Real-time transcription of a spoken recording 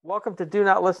Welcome to Do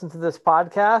Not Listen to This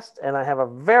podcast. And I have a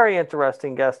very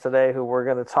interesting guest today who we're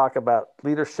going to talk about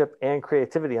leadership and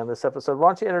creativity on this episode. Why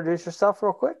don't you introduce yourself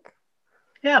real quick?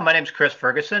 Yeah, my name's Chris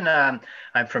Ferguson. I'm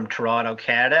from Toronto,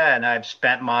 Canada, and I've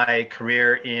spent my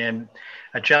career in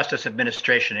justice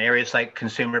administration, areas like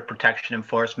consumer protection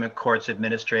enforcement, courts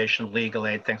administration, legal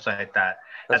aid, things like that,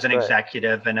 That's as an great.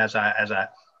 executive and as a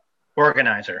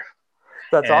organizer.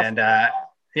 That's awesome. And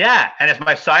yeah, and as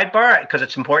my sidebar, because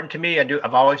it's important to me,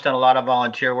 I've always done a lot of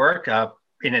volunteer work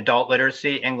in adult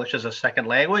literacy, English as a second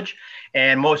language,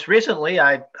 and most recently,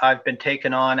 I've been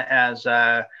taken on as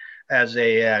a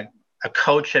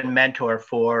coach and mentor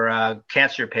for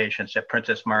cancer patients at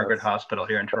Princess Margaret That's Hospital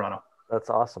here in Toronto. that's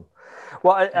awesome.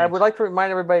 Well, I would Thanks. like to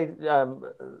remind everybody,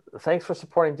 thanks for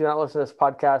supporting Do Not Listen to This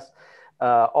podcast.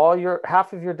 All your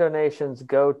half of your donations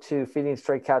go to feeding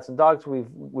stray cats and dogs.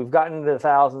 We've gotten into the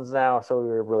thousands now, so we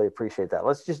really appreciate that.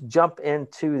 Let's just jump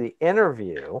into the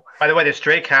interview. By the way, the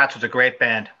Stray Cats was a great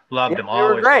band. Loved Yeah, them. they were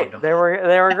Always loved great. them. They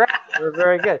were great. They were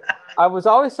very good. I was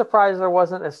always surprised there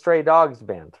wasn't a stray dogs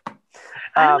band.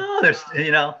 I don't Um, know. There's,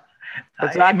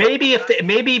 exactly.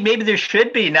 maybe there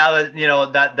should be now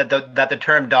that the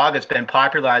term dog has been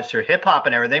popularized through hip hop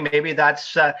and everything. Maybe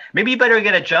that's maybe you better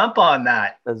get a jump on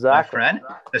that, my Exactly. friend.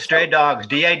 The Stray Dogs,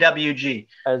 DAWG.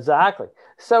 Exactly.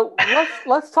 So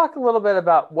let's talk a little bit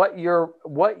about what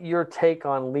your take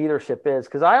on leadership is,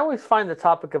 because I always find the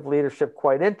topic of leadership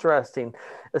quite interesting,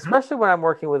 especially when I'm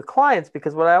working with clients,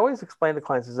 because what I always explain to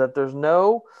clients is that there's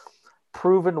no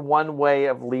proven one way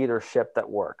of leadership that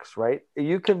works, right?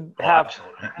 Oh,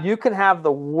 absolutely. You can have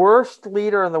the worst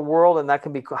leader in the world and that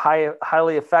can be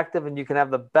highly effective, and you can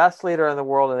have the best leader in the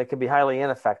world and it can be highly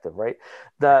ineffective, right?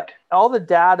 The Right. all the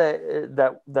data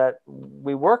that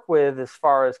we work with as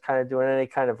far as kind of doing any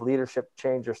kind of leadership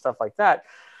change or stuff like that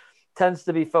tends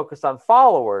to be focused on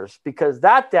followers, because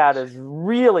that data is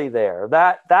really there.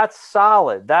 That's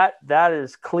solid. That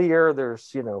is clear. There's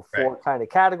Right. four kind of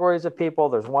categories of people.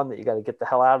 There's one that you got to get the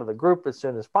hell out of the group as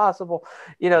soon as possible.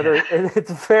 Yeah.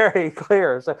 It's very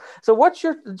clear. So what's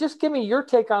your, just give me your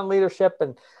take on leadership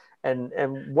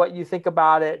and what you think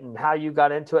about it and how you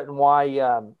got into it and why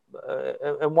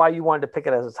you wanted to pick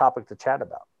it as a topic to chat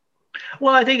about.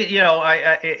 Well, I think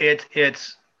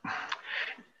it's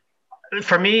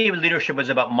for me, leadership was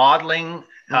about modeling,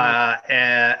 Mhm.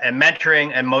 and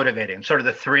mentoring and motivating, sort of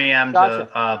the three M's Gotcha.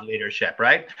 of leadership,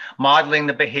 right? Modeling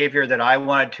the behavior that I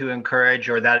wanted to encourage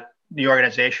or that the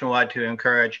organization wanted to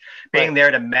encourage, Right. being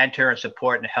there to mentor and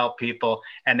support and help people,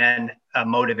 and then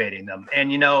motivating them.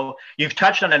 And, you've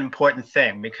touched on an important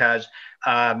thing because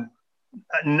um,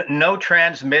 no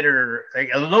transmitter, like,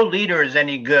 no leader is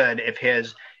any good if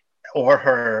his or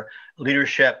her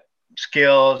leadership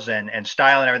skills and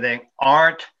style and everything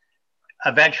aren't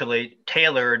eventually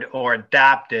tailored or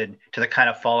adapted to the kind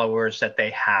of followers that they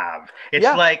have. It's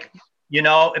Yeah. like,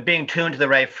 being tuned to the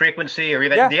right frequency, or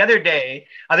even Yeah. the other day,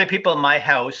 other people in my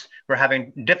house were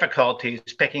having difficulties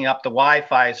picking up the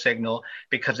Wi-Fi signal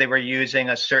because they were using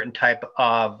a certain type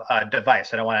of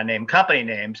device. I don't want to name company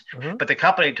names, Mhm. but the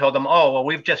company told them, oh, well,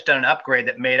 we've just done an upgrade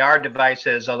that made our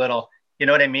devices a little, you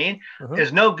know what I mean? Mhm.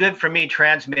 It's no good for me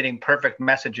transmitting perfect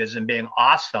messages and being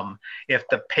awesome if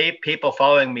the people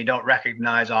following me don't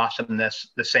recognize awesomeness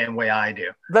the same way I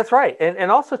do. That's right.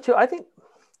 And also too, I think,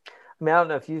 I mean, I don't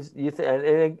know if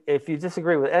and if you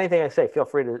disagree with anything I say, feel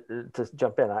free to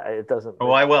jump in. It doesn't. Oh,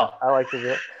 I will. I like to do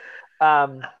it.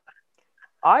 Um,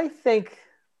 I think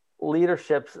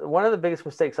leaderships. One of the biggest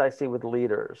mistakes I see with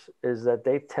leaders is that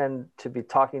they tend to be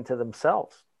talking to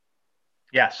themselves.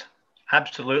 Yes,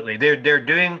 absolutely.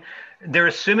 They're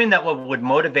assuming that what would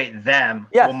motivate them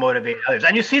will Yes. motivate others.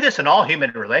 And you see this in all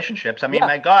human relationships. I mean, Yeah.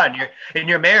 my God, in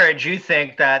your marriage, you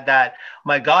think that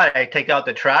my God, I take out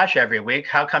the trash every week.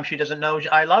 How come she doesn't know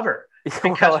I love her?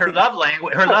 Because Well, her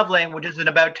love language isn't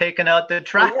about taking out the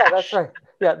well, yeah, that's trash. right.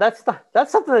 Yeah, that's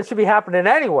something that should be happening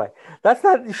anyway. That's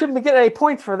not, you shouldn't be getting any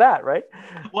points for that, right?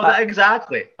 Well, Uh,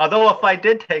 exactly. Although if I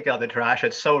did take out the trash,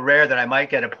 it's so rare that I might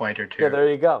get a point or yeah, two. there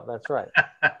you go. That's right.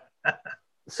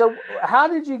 So, how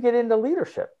did you get into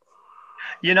leadership?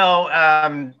 You know,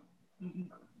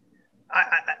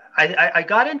 I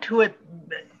got into it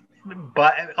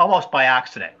almost by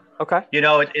accident. Okay.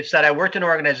 It's that I worked in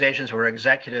organizations where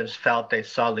executives felt they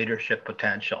saw leadership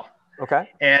potential.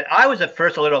 Okay. And I was at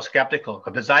first a little skeptical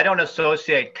because I don't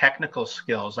associate technical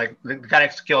skills, like the kind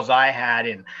of skills I had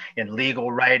in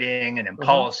legal writing and in Hmm.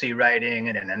 policy writing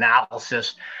and in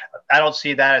analysis. I don't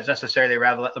see that as necessarily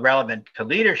relevant to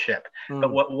leadership. But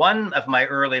Mm. what one of my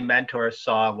early mentors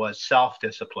saw was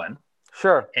self-discipline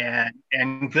Sure.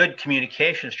 and good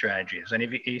communication strategies. And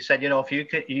he said, if you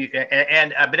could,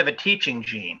 and a bit of a teaching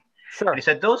gene. Sure. And he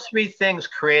said those three things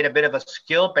create a bit of a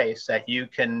skill base that you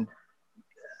can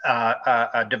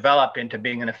develop into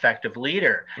being an effective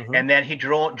leader. Mm-hmm. And then he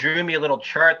drew me a little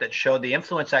chart that showed the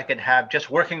influence I could have just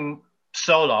working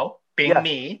solo, being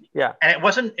me. Yeah. And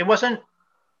it wasn't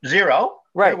zero.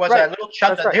 Right. There was a little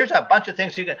chunk. Here's a bunch of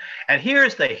things you can, and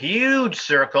here's the huge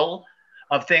circle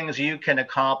of things you can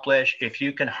accomplish if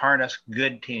you can harness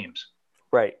good teams.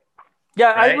 Right.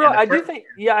 Yeah, right? I do think.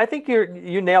 Yeah, I think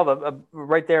you nailed it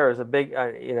right there. Is a big,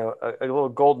 a little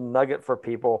golden nugget for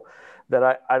people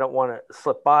that I don't want to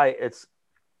slip by. It's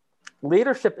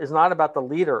leadership is not about the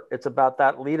leader. It's about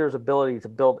that leader's ability to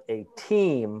build a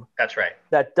team. That's right.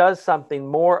 That does something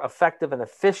more effective and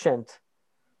efficient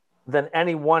than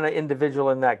any one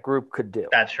individual in that group could do.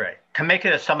 That's right. To make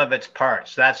it a sum of its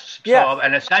parts. So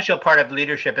an essential part of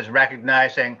leadership is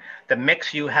recognizing the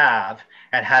mix you have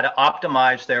and how to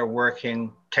optimize their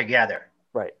working together.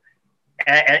 Right.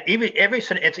 And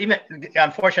it's even,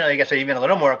 unfortunately, I guess, even a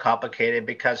little more complicated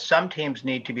because some teams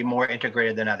need to be more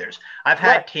integrated than others. I've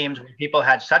had teams where people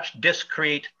had such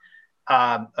discrete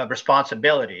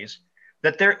responsibilities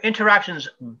that their interactions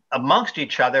amongst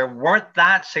each other weren't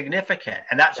that significant.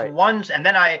 And that's and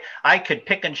then I could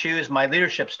pick and choose my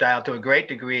leadership style to a great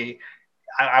degree.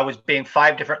 I was being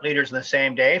 5 different leaders in the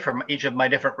same day from each of my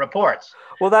different reports.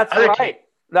 Well, that's right.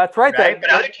 That's right. But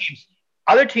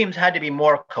other teams had to be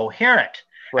more coherent.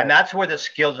 Right. And that's where the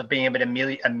skills of being able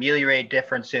to ameliorate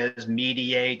differences,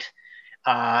 mediate,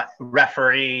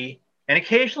 referee, and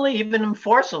occasionally even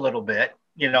enforce a little bit,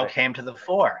 came to the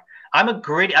fore. I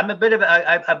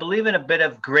believe in a bit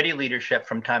of gritty leadership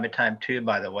from time to time too,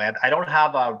 by the way. I don't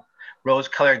have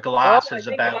rose-colored glasses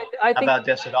about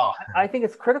this at all. I think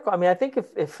it's critical. I mean, I think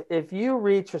if you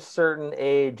reach a certain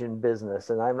age in business,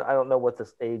 and I don't know what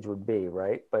this age would be,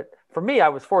 right? But for me, I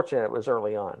was fortunate it was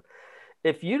early on.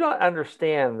 If you don't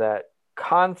understand that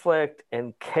conflict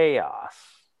and chaos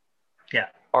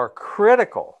are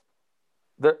critical,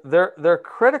 they're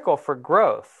critical for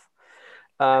growth.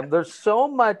 There's so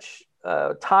much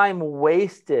time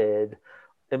wasted,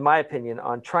 in my opinion,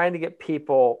 on trying to get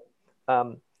people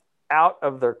out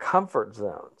of their comfort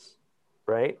zones,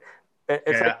 right?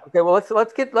 It's like, okay, well,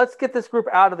 let's get this group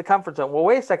out of the comfort zone. Well,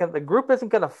 wait a second, the group isn't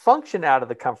going to function out of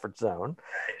the comfort zone.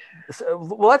 So,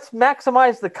 let's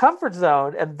maximize the comfort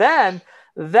zone, and then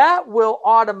that will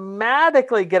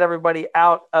automatically get everybody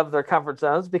out of their comfort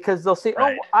zones because they'll see,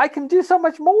 oh, I can do so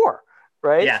much more.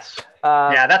 Right. Yes.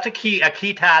 That's a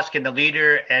key task in the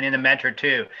leader and in the mentor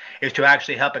too, is to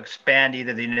actually help expand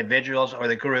either the individual's or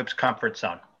the group's comfort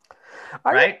zone.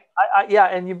 Right.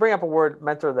 And you bring up a word,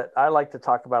 mentor, that I like to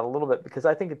talk about a little bit because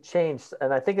I think it changed,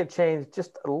 and I think it changed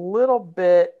just a little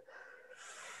bit.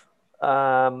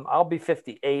 I'll be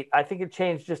 58. I think it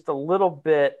changed just a little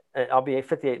bit. I'll be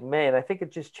 58 in May, and I think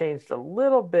it just changed a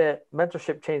little bit.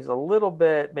 Mentorship changed a little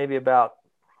bit, maybe about.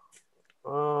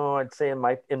 I'd say in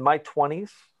my 20s.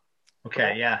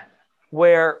 Okay, yeah.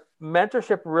 Where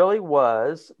mentorship really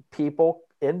was people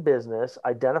in business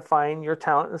identifying your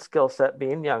talent and skill set,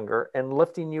 being younger, and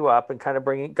lifting you up and kind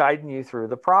of guiding you through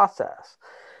the process.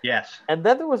 Yes. And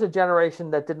then there was a generation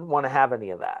that didn't want to have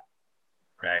any of that.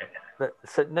 Right. That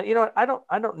said, no, you know what?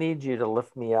 I don't need you to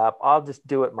lift me up. I'll just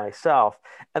do it myself.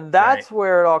 And that's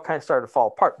where it all kind of started to fall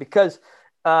apart because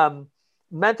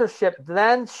mentorship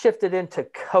then shifted into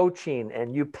coaching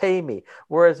and you pay me,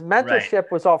 whereas mentorship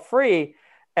was all free.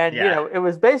 And, it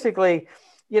was basically,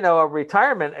 a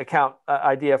retirement account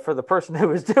idea for the person who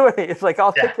was doing it. It's like,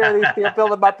 I'll take care of these people,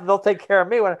 build them up, and they'll take care of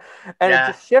me. It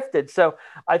just shifted. So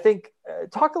I think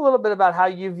talk a little bit about how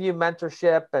you view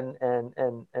mentorship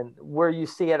and where you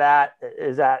see it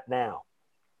is at now.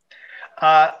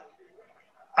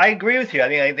 I agree with you.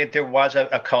 I think there was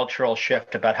a cultural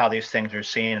shift about how these things are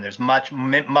seen. And there's a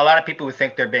lot of people who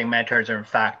think they're being mentors are in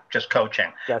fact just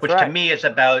coaching, which to me is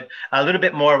about a little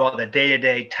bit more about the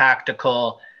day-to-day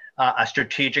tactical, a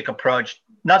strategic approach,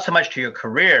 not so much to your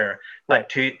career, but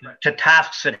to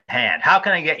tasks at hand. How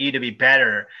can I get you to be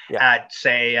better at,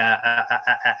 say,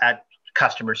 at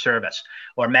customer service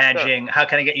or managing? How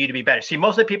can I get you to be better? See,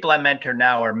 most of the people I mentor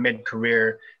now are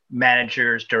mid-career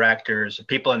managers, directors,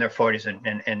 people in their 40s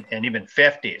and even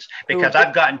 50s, because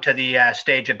I've gotten to the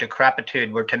stage of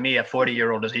decrepitude where to me a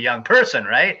 40-year-old is a young person,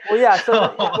 right? Well, yeah.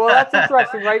 So that's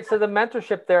interesting, right? So the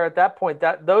mentorship there at that point,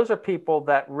 those are people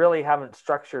that really haven't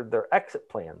structured their exit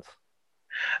plans.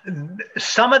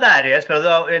 Some of that is, but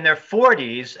although in their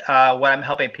 40s, what I'm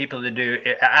helping people to do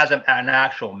as an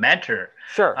actual mentor,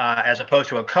 as opposed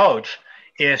to a coach,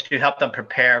 is to help them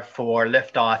prepare for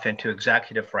liftoff into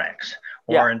executive ranks.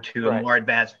 Or into a more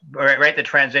advanced, the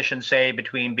transition, say,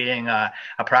 between being a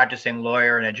practicing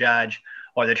lawyer and a judge,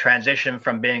 or the transition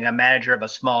from being a manager of a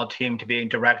small team to being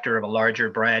director of a larger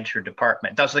branch or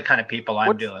department. Those are the kind of people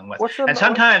I'm dealing with. And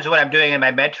sometimes what I'm doing in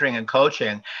my mentoring and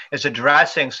coaching is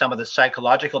addressing some of the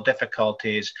psychological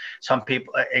difficulties some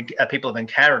people have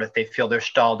encountered if they feel they're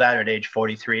stalled out at age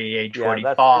 43, age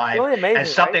 45, really amazing, and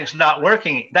something's not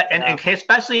working.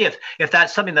 Especially if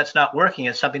that's something that's not working,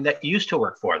 is something that used to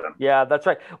work for them. Yeah, that's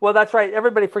right. Well, that's right.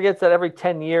 Everybody forgets that every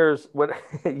 10 years when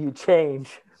you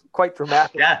change quite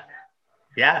dramatically.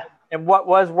 Yeah. And what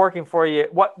was working for you,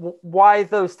 why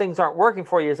those things aren't working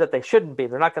for you is that they shouldn't be.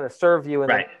 They're not going to serve you in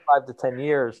the 5 to 10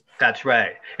 years. That's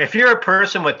right. If you're a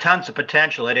person with tons of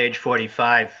potential at age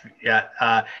 45,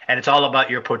 and it's all about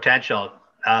your potential,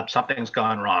 something's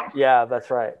gone wrong. Yeah,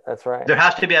 that's right. That's right. There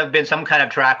has to have been some kind of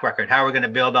track record. How are we going to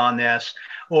build on this?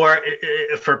 Or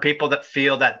for people that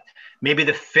feel that maybe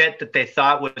the fit that they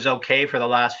thought was okay for the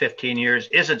last 15 years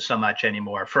isn't so much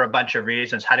anymore for a bunch of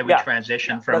reasons. How do we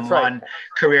transition from one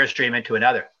career stream into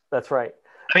another? That's right.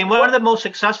 I mean, one of the most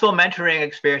successful mentoring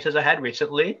experiences I had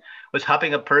recently was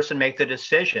helping a person make the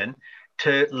decision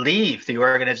to leave the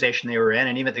organization they were in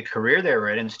and even the career they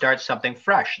were in and start something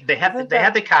fresh. They had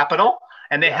the capital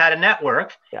and they had a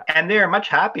network, and they're much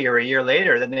happier a year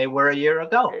later than they were a year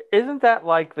ago. Isn't that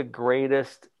like the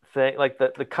greatest thing, like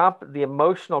the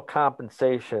emotional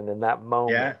compensation in that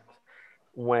moment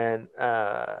when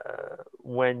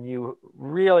you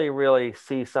really, really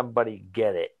see somebody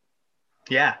get it?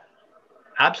 Yeah,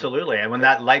 absolutely. And when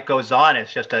that light goes on,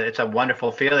 it's a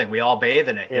wonderful feeling. We all bathe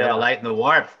in it, you know, the light and the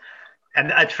warmth.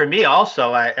 And for me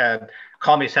also, I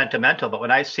call me sentimental, but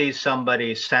when I see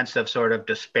somebody's sense of sort of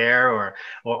despair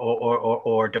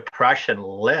or depression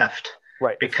lift,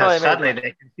 because suddenly they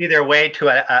can see their way to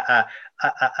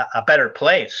a better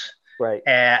place. Right.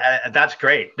 And that's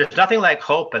great. There's nothing like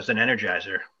hope as an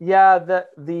energizer. Yeah.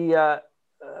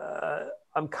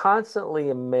 I'm constantly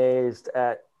amazed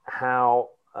at how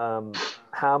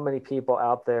many people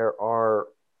out there are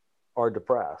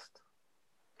depressed.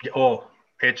 Oh,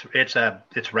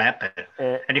 it's rampant.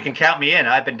 And you can count me in.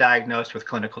 I've been diagnosed with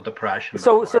clinical depression.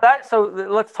 So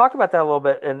let's talk about that a little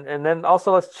bit. And then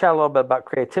also let's chat a little bit about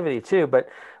creativity too. But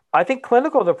I think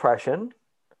clinical depression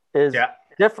is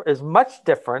much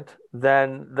different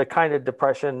than the kind of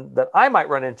depression that I might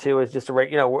run into as just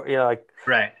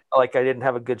like I didn't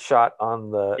have a good shot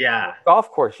on the golf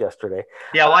course yesterday.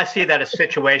 Yeah, well, I see that as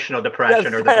situational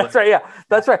depression. That's right. Yeah,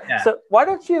 that's right. Yeah. So why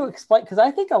don't you explain? Because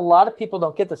I think a lot of people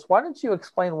don't get this. Why don't you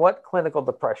explain what clinical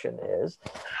depression is?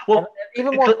 Well, and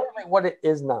even more importantly, what it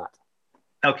is not.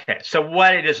 Okay, so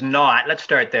what it is not, let's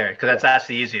start there because that's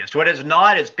the easiest. What it is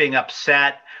not is being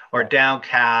upset or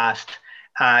downcast,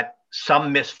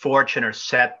 some misfortune or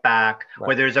setback,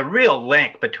 where there's a real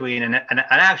link between an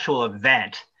actual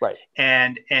event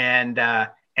and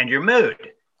your mood.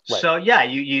 Right. So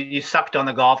you sucked on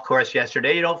the golf course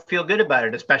yesterday. You don't feel good about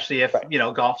it, especially if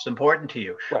golf's important to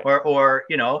you, or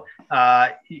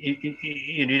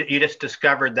you just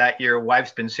discovered that your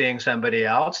wife's been seeing somebody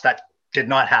else. That did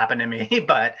not happen to me,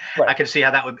 but I can see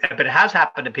how that would. But it has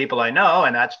happened to people I know,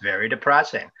 and that's very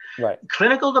depressing. Right.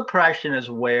 Clinical depression is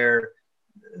where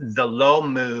the low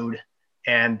mood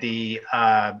and the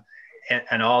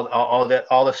and all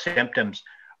the symptoms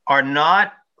are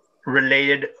not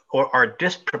related or are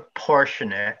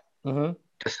disproportionate to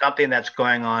something that's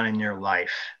going on in your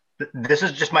life. This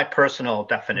is just my personal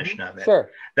definition of it. Sure.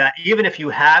 That even if you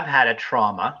have had a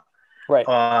trauma,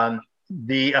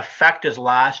 the effect is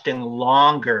lasting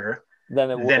longer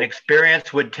than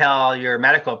experience would tell your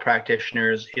medical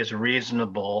practitioners is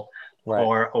reasonable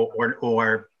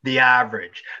or the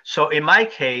average. So in my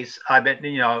case, I've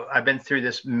been through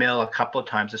this mill a couple of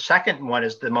times. The second one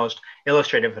is the most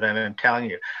illustrative that I'm telling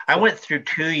you. I went through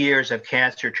 2 years of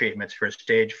cancer treatments for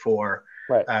stage 4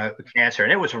 cancer,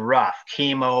 and it was rough.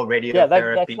 Chemo,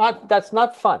 radiotherapy. Yeah, that's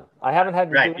not fun. I haven't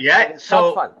had to do it. Yeah, so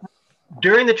not fun.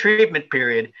 During the treatment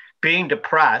period, being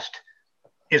depressed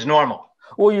is normal.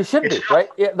 Well, you should be, right?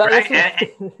 Yeah,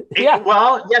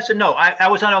 well, yes and no. I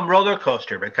was on a roller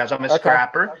coaster because I'm a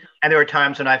scrapper, and there were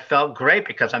times when I felt great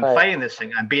because I'm fighting this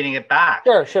thing. I'm beating it back.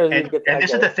 Sure. And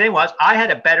this is the thing was, I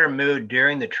had a better mood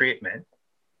during the treatment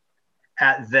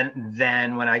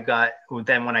than when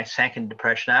I sank into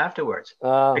depression afterwards.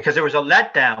 Because there was a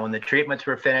letdown when the treatments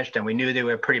were finished and we knew they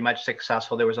were pretty much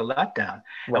successful. There was a letdown,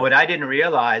 and what I didn't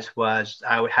realize was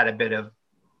I had a bit of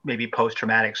maybe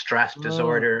post-traumatic stress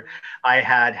disorder. I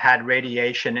had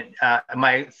radiation.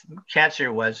 My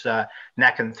cancer was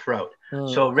neck and throat.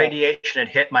 So radiation had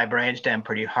hit my brainstem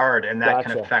pretty hard, and that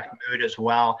can affect mood as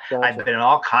well. I'd been on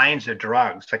all kinds of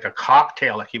drugs, like a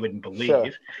cocktail like you wouldn't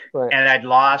believe. And I'd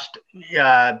lost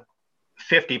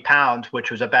 50 pounds, which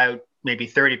was about maybe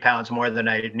 30 pounds more than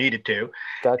I needed to.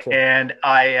 Gotcha. And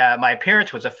my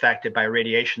appearance was affected by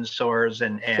radiation sores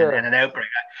and Sure. an outbreak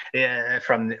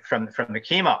from the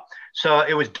chemo. So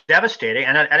it was devastating.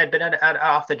 And I'd been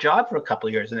off the job for a couple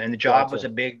of years, and the job Gotcha. was a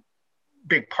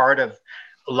big part of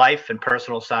life and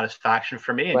personal satisfaction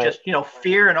for me, and Right. just,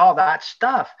 fear and all that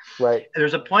stuff. Right.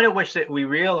 There's a point at which that we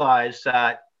realized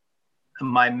that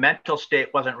my mental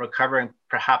state wasn't recovering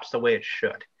perhaps the way it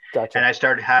should. Gotcha. And I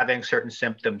started having certain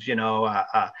symptoms,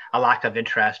 a lack of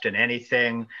interest in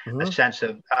anything, Mm-hmm. a sense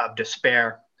of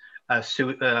despair,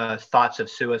 thoughts of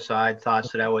suicide,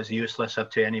 thoughts that I was useless up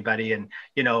to anybody. And,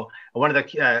 one of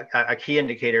the a key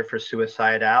indicator for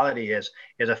suicidality is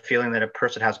a feeling that a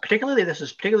person has, this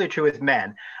is particularly true with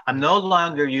men. I'm no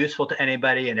longer useful to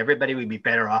anybody, and everybody would be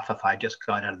better off if I just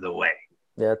got out of the way.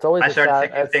 Yeah, it's always. I started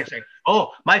thinking things like,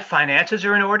 "Oh, my finances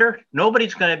are in order.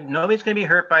 Nobody's gonna be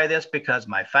hurt by this because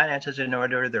my finances are in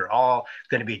order. They're all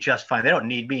gonna be just fine. They don't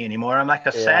need me anymore. I'm like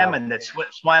a salmon that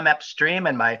swam upstream,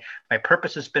 and my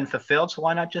purpose has been fulfilled. So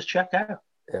why not just check out?"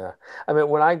 Yeah, I mean,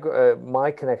 when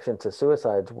my connection to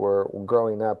suicides were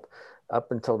growing up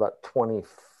until about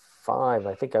 25.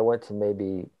 I think I went to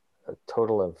maybe a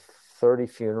total of 30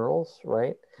 funerals,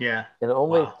 right? Yeah. And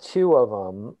only two of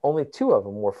them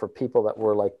were for people that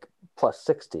were like plus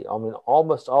 60. I mean,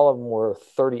 almost all of them were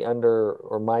 30 under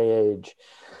or my age.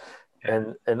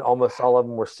 Yeah. And almost all of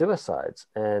them were suicides.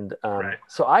 And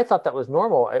so I thought that was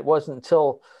normal. It wasn't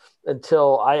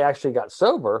until I actually got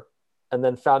sober and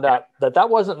then found out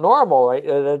that wasn't normal, right?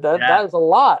 That is a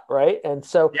lot, right? And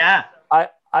so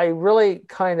I really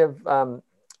kind of,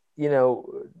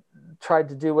 tried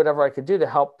to do whatever I could do to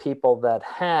help people that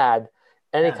had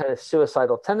any kind of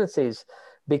suicidal tendencies,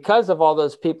 because of all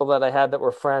those people that I had that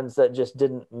were friends that just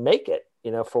didn't make it,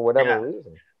 for whatever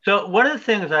reason. So one of the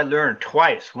things I learned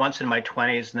twice, once in my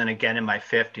 20s and then again in my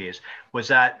 50s, was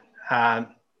that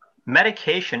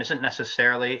medication isn't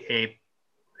necessarily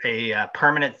a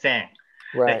permanent thing.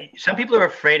 Right. Some people are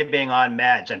afraid of being on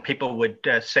meds, and people would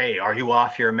say, "Are you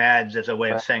off your meds?" as a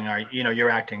way of saying, you're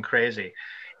acting crazy.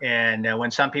 And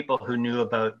when some people who knew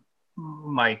about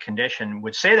my condition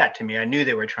would say that to me, I knew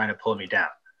they were trying to pull me down.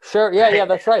 Sure. Yeah,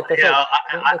 that's right.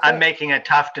 I'm making a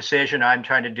tough decision. I'm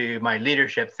trying to do my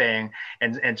leadership thing.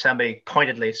 And somebody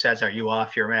pointedly says, "Are you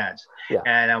off your meds?" Yeah.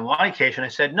 And on one occasion I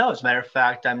said, "No, as a matter of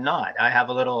fact, I'm not. I have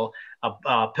a little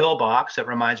pill box that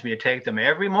reminds me to take them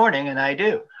every morning, and I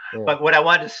do." Yeah. But what I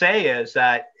wanted to say is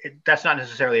that that's not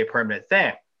necessarily a permanent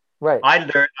thing. Right. I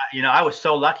learned, I was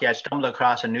so lucky. I stumbled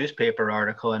across a newspaper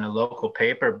article in a local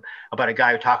paper about a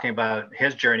guy talking about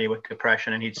his journey with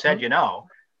depression. And he'd said,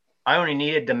 I only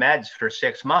needed the meds for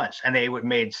 6 months, and they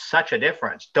made such a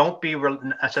difference. Don't be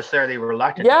necessarily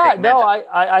reluctant to take meds. No,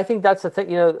 I think that's the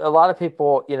thing. A lot of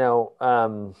people,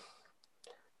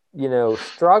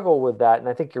 struggle with that. And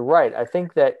I think you're right. I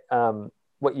think that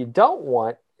what you don't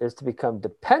want is to become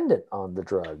dependent on the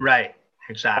drug. Right.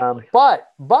 Exactly.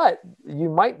 But you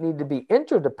might need to be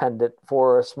interdependent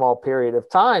for a small period of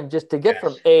time just to get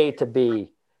from A to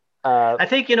B. I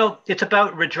think it's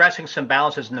about redressing some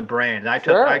balances in the brain. I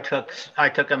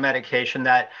took a medication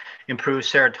that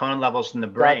improves serotonin levels in the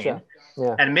brain. Gotcha.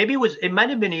 Yeah. And maybe it might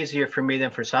have been easier for me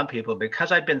than for some people,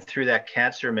 because I'd been through that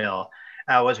cancer mill.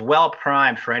 I was well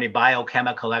primed for any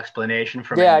biochemical explanation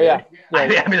from I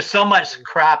mean, so much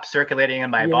crap circulating in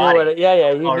my body. You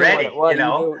already.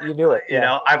 You knew it.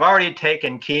 Yeah. I've already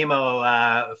taken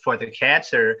chemo for the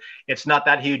cancer. It's not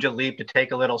that huge a leap to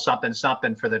take a little something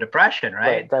for the depression,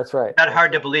 right? That's right. Not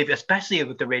hard to believe, especially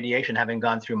with the radiation having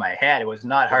gone through my head. It was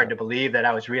not hard to believe that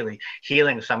I was really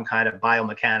healing some kind of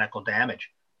biomechanical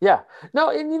damage. Yeah.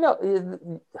 No,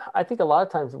 and I think a lot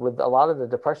of times with a lot of the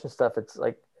depression stuff, it's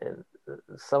like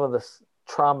some of the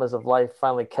traumas of life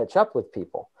finally catch up with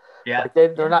people. Yeah. Like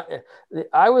they're not.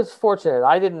 I was fortunate.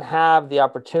 I didn't have the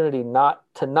opportunity not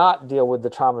deal with the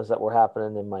traumas that were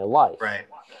happening in my life. Right.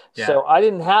 Yeah. So I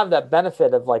didn't have that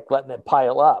benefit of like letting it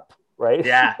pile up. Right.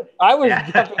 Yeah. I was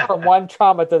jumping from one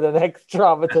trauma to the next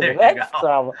trauma to the next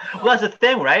trauma. Well, that's the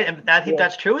thing, right? And I think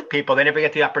that's true with people. They never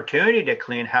get the opportunity to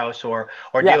clean house or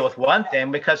deal with one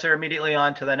thing because they're immediately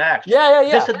on to the next.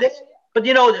 Yeah. But,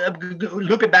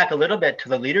 looping back a little bit to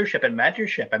the leadership and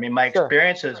mentorship, I mean, my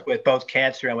experiences with both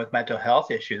cancer and with mental health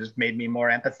issues made me more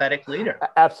empathetic leader.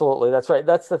 Absolutely. That's right.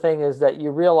 That's the thing, is that you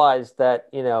realize that,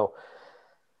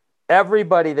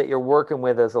 everybody that you're working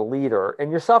with as a leader,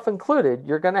 and yourself included,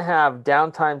 you're going to have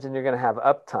down times and you're going to have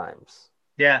up times.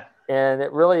 Yeah. And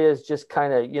it really is just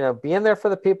kind of, being there for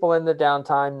the people in the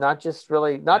downtime, not just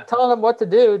really, not telling them what to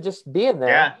do, just being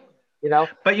there. You know,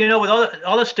 But with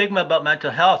all the stigma about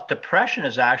mental health, depression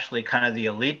is actually kind of the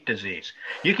elite disease.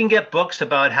 You can get books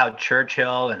about how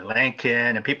Churchill and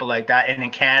Lincoln and people like that, and in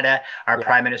Canada, our yeah,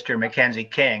 Prime Minister Mackenzie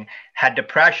King had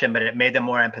depression, but it made them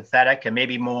more empathetic and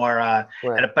maybe more,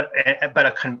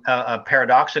 right,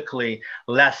 paradoxically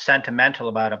less sentimental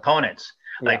about opponents.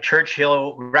 yeah, Like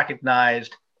Churchill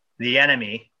recognized the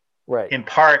enemy right. in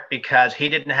part because he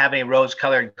didn't have any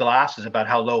rose-colored glasses about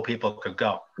how low people could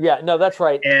go. Yeah, no, that's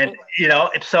right. And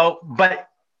it's so, but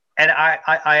and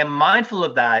I am mindful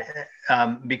of that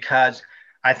because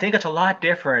I think it's a lot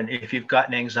different if you've got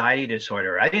an anxiety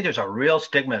disorder. I think there's a real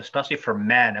stigma, especially for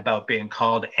men, about being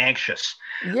called anxious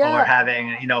or Yeah.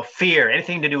 having fear,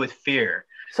 anything to do with fear.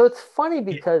 So it's funny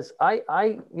because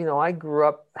I grew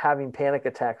up having panic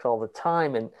attacks all the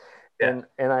time, and Yeah.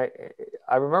 and I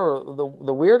remember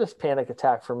the weirdest panic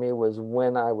attack for me was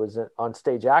when I was on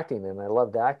stage acting, and I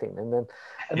loved acting, and then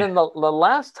the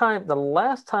last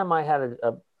time I had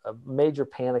a major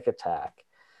panic attack,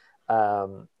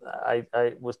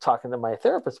 I was talking to my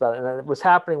therapist about it, and it was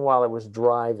happening while I was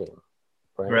driving.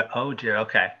 Right. Oh dear.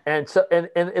 Okay. And so, and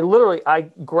it literally, I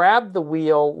grabbed the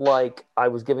wheel like I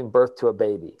was giving birth to a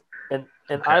baby. And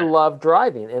Okay. I love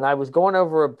driving. And I was going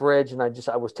over a bridge, and I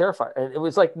was terrified. And it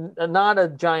was like not a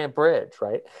giant bridge,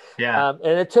 right? Yeah.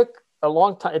 And it took a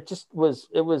long time. It was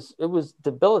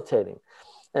debilitating.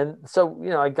 And so,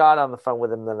 I got on the phone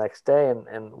with him the next day,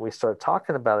 and we started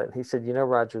talking about it. And he said,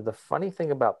 Roger, the funny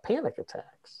thing about panic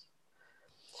attacks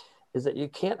is that you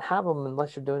can't have them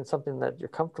unless you're doing something that you're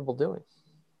comfortable doing.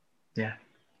 Yeah.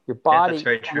 Your body, that's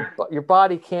very true. Your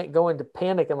body can't go into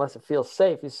panic unless it feels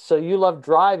safe. So you love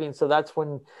driving, so that's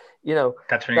when,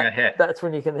 that's when you got hit. That's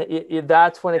when you can.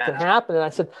 That's when it can happen. And I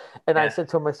said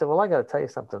to him, I said, well, I got to tell you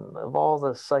something. Of all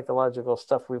the psychological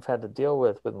stuff we've had to deal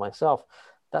with myself,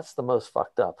 that's the most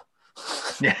fucked up.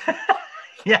 Yeah.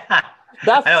 Yeah.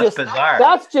 That's just bizarre.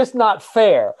 That's just not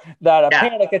fair that a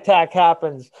panic attack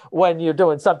happens when you're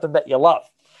doing something that you love.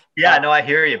 Yeah, no, I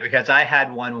hear you, because I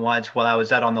had one once while I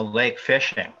was out on the lake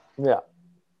fishing. Yeah.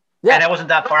 And it wasn't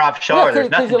that far offshore. Yeah, there's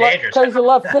nothing dangerous. Because you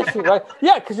love fishing, right?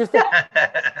 Yeah, because you're thinking.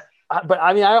 But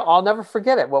I mean, I'll never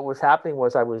forget it. What was happening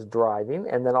was I was driving,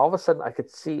 and then all of a sudden I could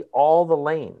see all the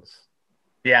lanes.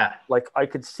 Yeah. Like I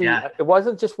could see, it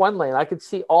wasn't just one lane. I could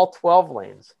see all 12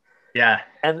 lanes. Yeah.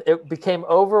 And it became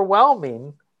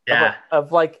overwhelming. Yeah.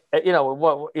 Of like,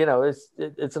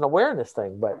 it's an awareness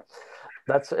thing, but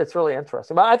it's really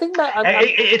interesting. But I think that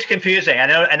it's confusing. I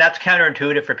know, and that's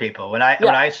counterintuitive for people. When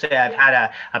I say I've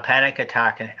had a panic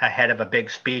attack ahead of a big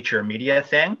speech or media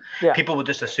thing, people will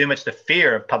just assume it's the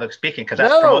fear of public speaking, because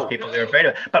that's for most people, they're afraid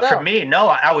of it. But for me, no,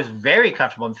 I was very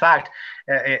comfortable. In fact,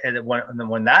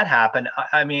 when that happened,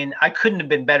 I mean, I couldn't have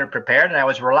been better prepared, and I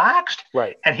was relaxed.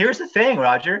 Right. And here's the thing,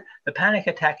 Roger, the panic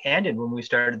attack ended when we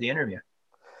started the interview.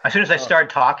 As soon as I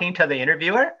started talking to the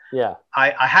interviewer,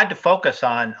 I had to focus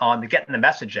on getting the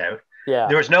message out. Yeah.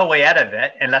 There was no way out of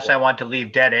it unless I wanted to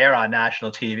leave dead air on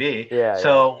national TV.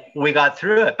 So we got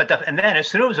through it. And then as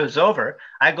soon as it was over,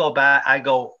 I go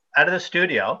out of the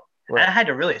studio, and I had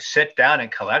to really sit down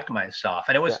and collect myself.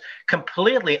 And it was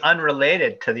completely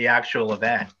unrelated to the actual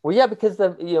event. Well, yeah, because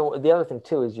the other thing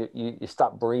too is you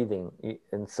stop breathing,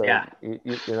 and so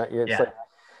it's like.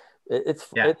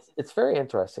 It's very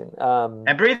interesting.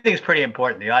 And breathing is pretty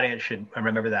important. The audience should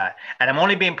remember that. And I'm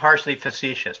only being partially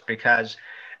facetious, because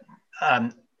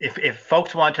if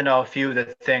folks want to know a few of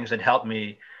the things that helped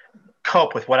me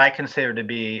cope with what I consider to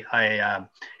be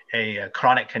a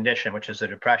chronic condition, which is a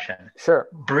depression. Sure.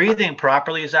 Breathing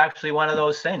properly is actually one of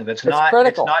those things. It's critical.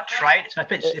 It's not trite.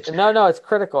 No, it's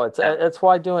critical. It's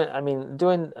why doing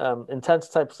intense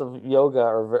types of yoga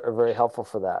are very helpful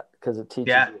for that, because it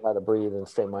teaches you how to breathe and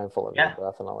stay mindful of your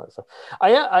breath and all that stuff.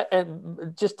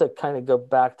 And just to kind of go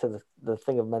back to the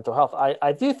thing of mental health,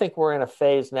 I do think we're in a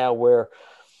phase now where,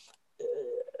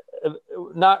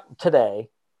 not today,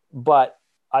 but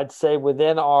I'd say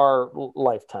within our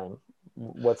lifetime,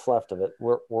 what's left of it,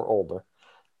 we're older.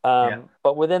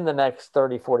 But within the next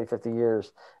 30, 40, 50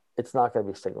 years, it's not going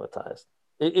to be stigmatized.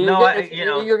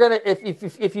 You're going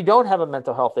to, if you don't have a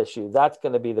mental health issue, that's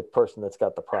going to be the person that's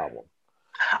got the problem.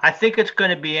 I think it's going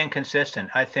to be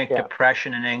inconsistent. I think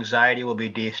depression and anxiety will be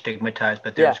destigmatized,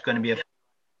 but there's going to be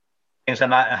things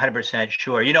I'm not 100%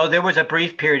 sure. There was a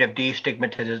brief period of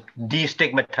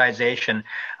destigmatization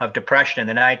of depression in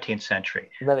the 19th century.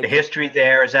 The history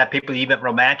there is that people even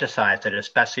romanticized it,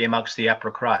 especially amongst the upper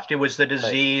crust. It was the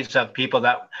disease of people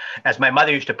that, as my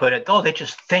mother used to put it, they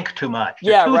just think too much.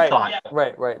 They're too thoughtful.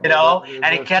 Right.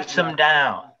 And it gets them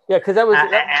down. Yeah, because that was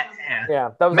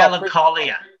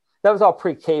melancholia. That was all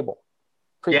pre-cable,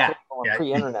 and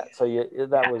pre-internet. So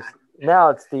that was Now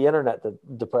it's the internet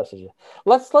that depresses you.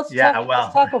 Let's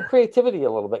tackle creativity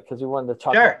a little bit, because we wanted to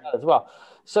talk about that as well.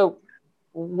 So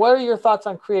what are your thoughts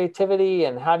on creativity,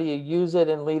 and how do you use it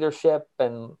in leadership?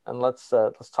 And let's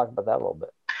talk about that a little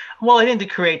bit. Well, I think the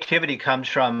creativity comes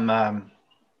from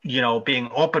being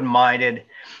open-minded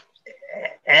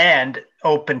and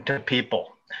open to people.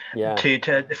 Yeah.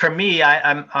 For me,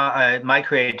 my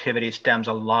creativity stems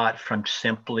a lot from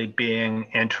simply being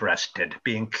interested,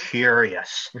 being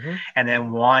curious, and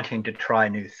then wanting to try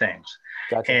new things.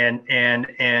 Gotcha.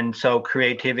 And so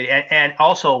creativity and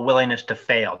also a willingness to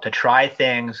fail, to try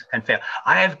things and fail.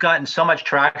 I have gotten so much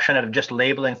traction out of just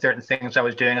labeling certain things I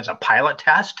was doing as a pilot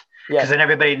test, because then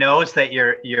everybody knows that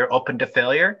you're open to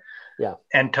failure,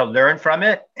 and to learn from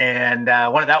it. And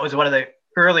that was one of the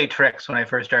early tricks when I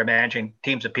first started managing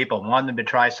teams of people, wanting them to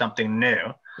try something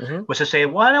new, was to say,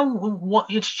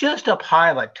 it's just a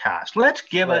pilot test. Let's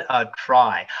give it a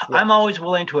try. Yeah. I'm always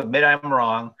willing to admit I'm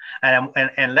wrong,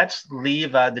 and let's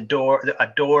leave a door,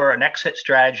 an exit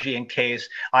strategy in case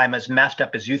I'm as messed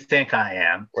up as you think I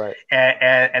am. Right.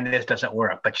 And this doesn't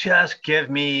work. But just give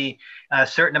me a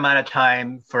certain amount of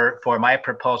time for my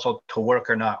proposal to work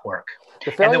or not work.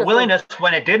 And the willingness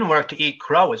when it didn't work to eat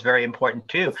crow is very important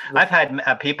too. I've had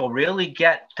people really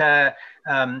get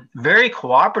very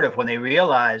cooperative when they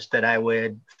realized that I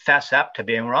would fess up to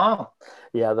being wrong.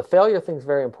 Yeah, the failure thing is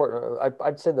very important.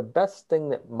 I'd say the best thing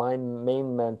that my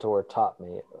main mentor taught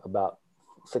me about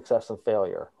success and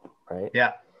failure, right?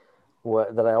 Yeah.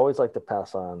 That I always like to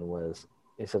pass on was,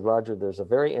 he said, Roger, there's a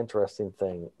very interesting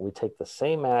thing. We take the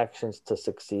same actions to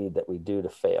succeed that we do to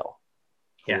fail.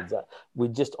 Yeah. We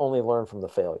just only learn from the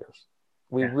failures.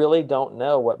 We really don't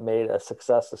know what made a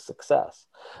success a success.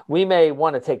 We may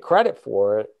want to take credit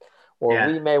for it, or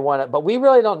we may want to, but we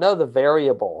really don't know the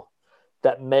variable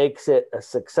that makes it a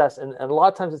success. And a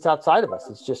lot of times it's outside of us.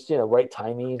 It's just, right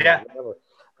timing. Yeah.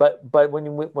 But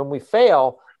when we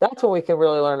fail, that's when we can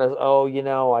really learn,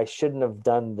 I shouldn't have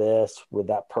done this with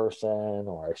that person,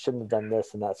 or I shouldn't have done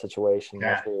this in that situation.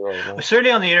 Yeah. Certainly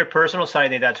on the interpersonal side, I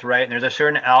think that's right. And there's a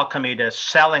certain alchemy to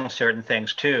selling certain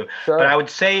things too. Sure. But I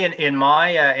would say in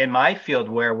my field,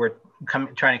 where we're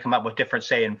trying to come up with different,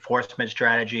 say, enforcement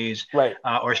strategies, right,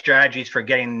 or strategies for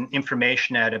getting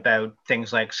information out about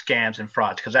things like scams and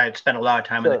frauds, because I had spent a lot of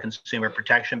time in the consumer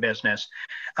protection business.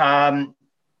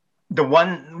 The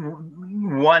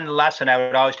one lesson I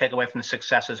would always take away from the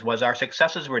successes was our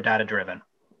successes were data driven.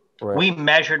 Right. We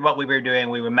measured what we were doing.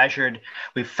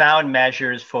 We found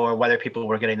measures for whether people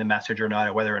were getting the message or not,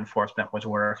 or whether enforcement was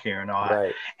working or not.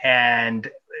 Right.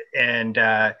 And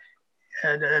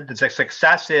the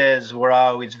successes were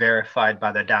always verified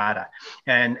by the data.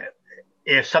 And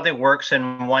if something works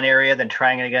in one area, then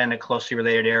trying it again in a closely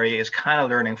related area is kind of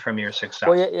learning from your success.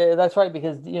 Well, yeah, that's right.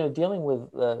 Because, dealing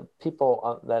with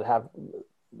people that have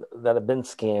been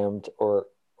scammed or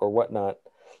whatnot,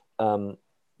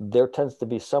 there tends to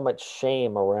be so much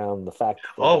shame around the fact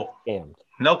that they're scammed.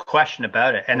 No question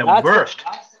about it. And the worst.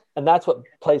 And that's what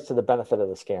plays to the benefit of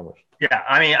the scammers. Yeah.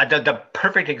 I mean, the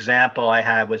perfect example I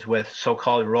had was with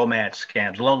so-called romance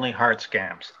scams, lonely heart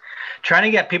scams. Trying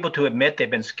to get people to admit they've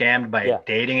been scammed by a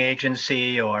dating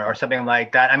agency or something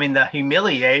like that. I mean, the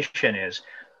humiliation is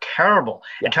terrible.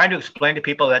 Yeah. And trying to explain to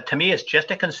people that, to me, it's just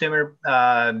a consumer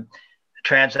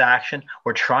transaction.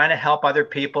 We're trying to help other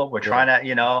people. We're trying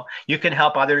to, you can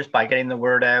help others by getting the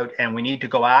word out, and we need to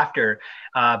go after.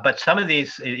 But some of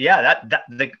these, the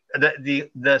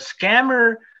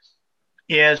scammer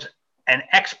is an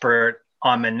expert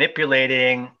on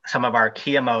manipulating some of our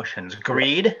key emotions,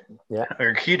 greed,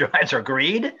 or key drives are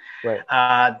greed, right.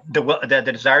 The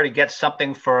desire to get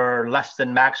something for less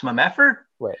than maximum effort,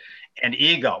 right. and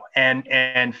ego,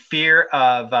 and fear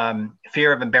of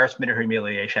embarrassment or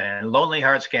humiliation. And lonely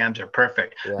heart scams are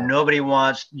perfect. Yeah. Nobody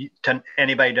wants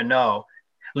anybody to know.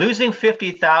 Losing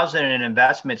 $50,000 in an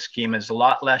investment scheme is a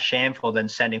lot less shameful than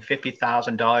sending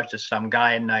 $50,000 to some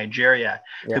guy in Nigeria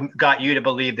who got you to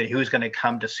believe that he was going to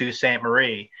come to Sault Ste.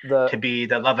 Marie to be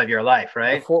the love of your life,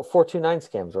 right? The 429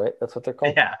 scams, right? That's what they're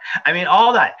called. Yeah, I mean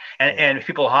all that, and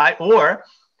people hide or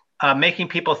making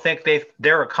people think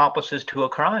they're accomplices to a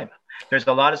crime. There's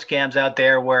a lot of scams out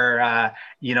there where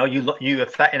you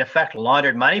in effect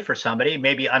laundered money for somebody,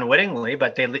 maybe unwittingly,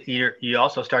 but you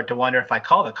also start to wonder, if I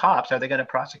call the cops, are they going to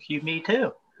prosecute me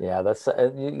too? Yeah, that's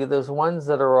there's ones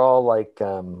that are all like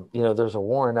there's a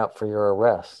warrant out for your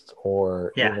arrest,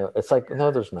 or it's like, no,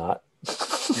 there's not.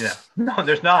 Yeah, no,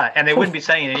 there's not, and they wouldn't be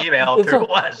sending an email if there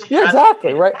was. Yeah,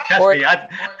 exactly, right.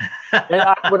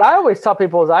 What I always tell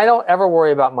people is I don't ever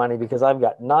worry about money because I've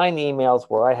got 9 emails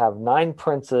where I have 9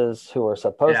 princes who are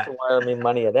supposed to wire me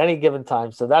money at any given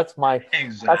time. So that's my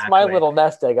little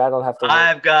nest egg. I don't have to worry.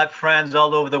 I've got friends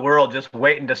all over the world just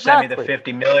waiting to send me the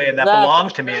 50 million that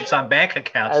belongs to me in some bank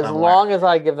account as somewhere. long as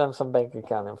I give them some bank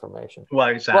account information. Well,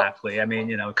 exactly. I mean,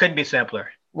 it couldn't be simpler.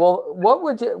 Well, what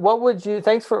would you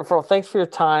thanks for your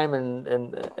time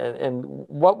and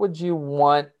what would you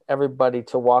want everybody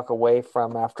to walk away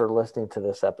from after listening to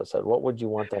this episode? What would you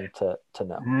want them to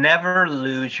know? Never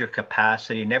lose your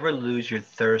capacity, never lose your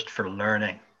thirst for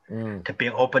learning, to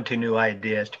being open to new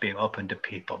ideas, to being open to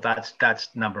people. That's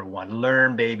number one.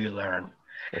 Learn, baby, learn.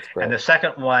 That's great. And the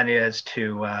second one is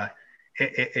to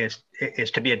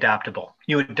be adaptable.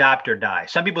 You adapt or die.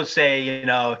 Some people say,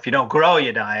 if you don't grow,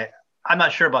 you die. I'm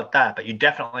not sure about that, but you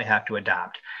definitely have to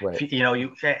adapt. Right.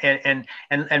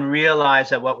 And realize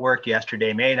that what worked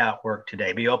yesterday may not work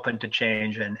today. Be open to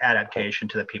change and adaptation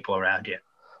to the people around you.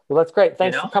 Well, that's great.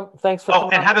 Thanks for coming.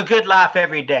 And have a good laugh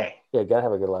every day. Yeah, gotta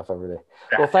have a good laugh every day.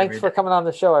 Well, thanks for coming on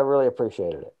the show. I really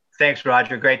appreciated it. Thanks,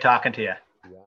 Roger. Great talking to you.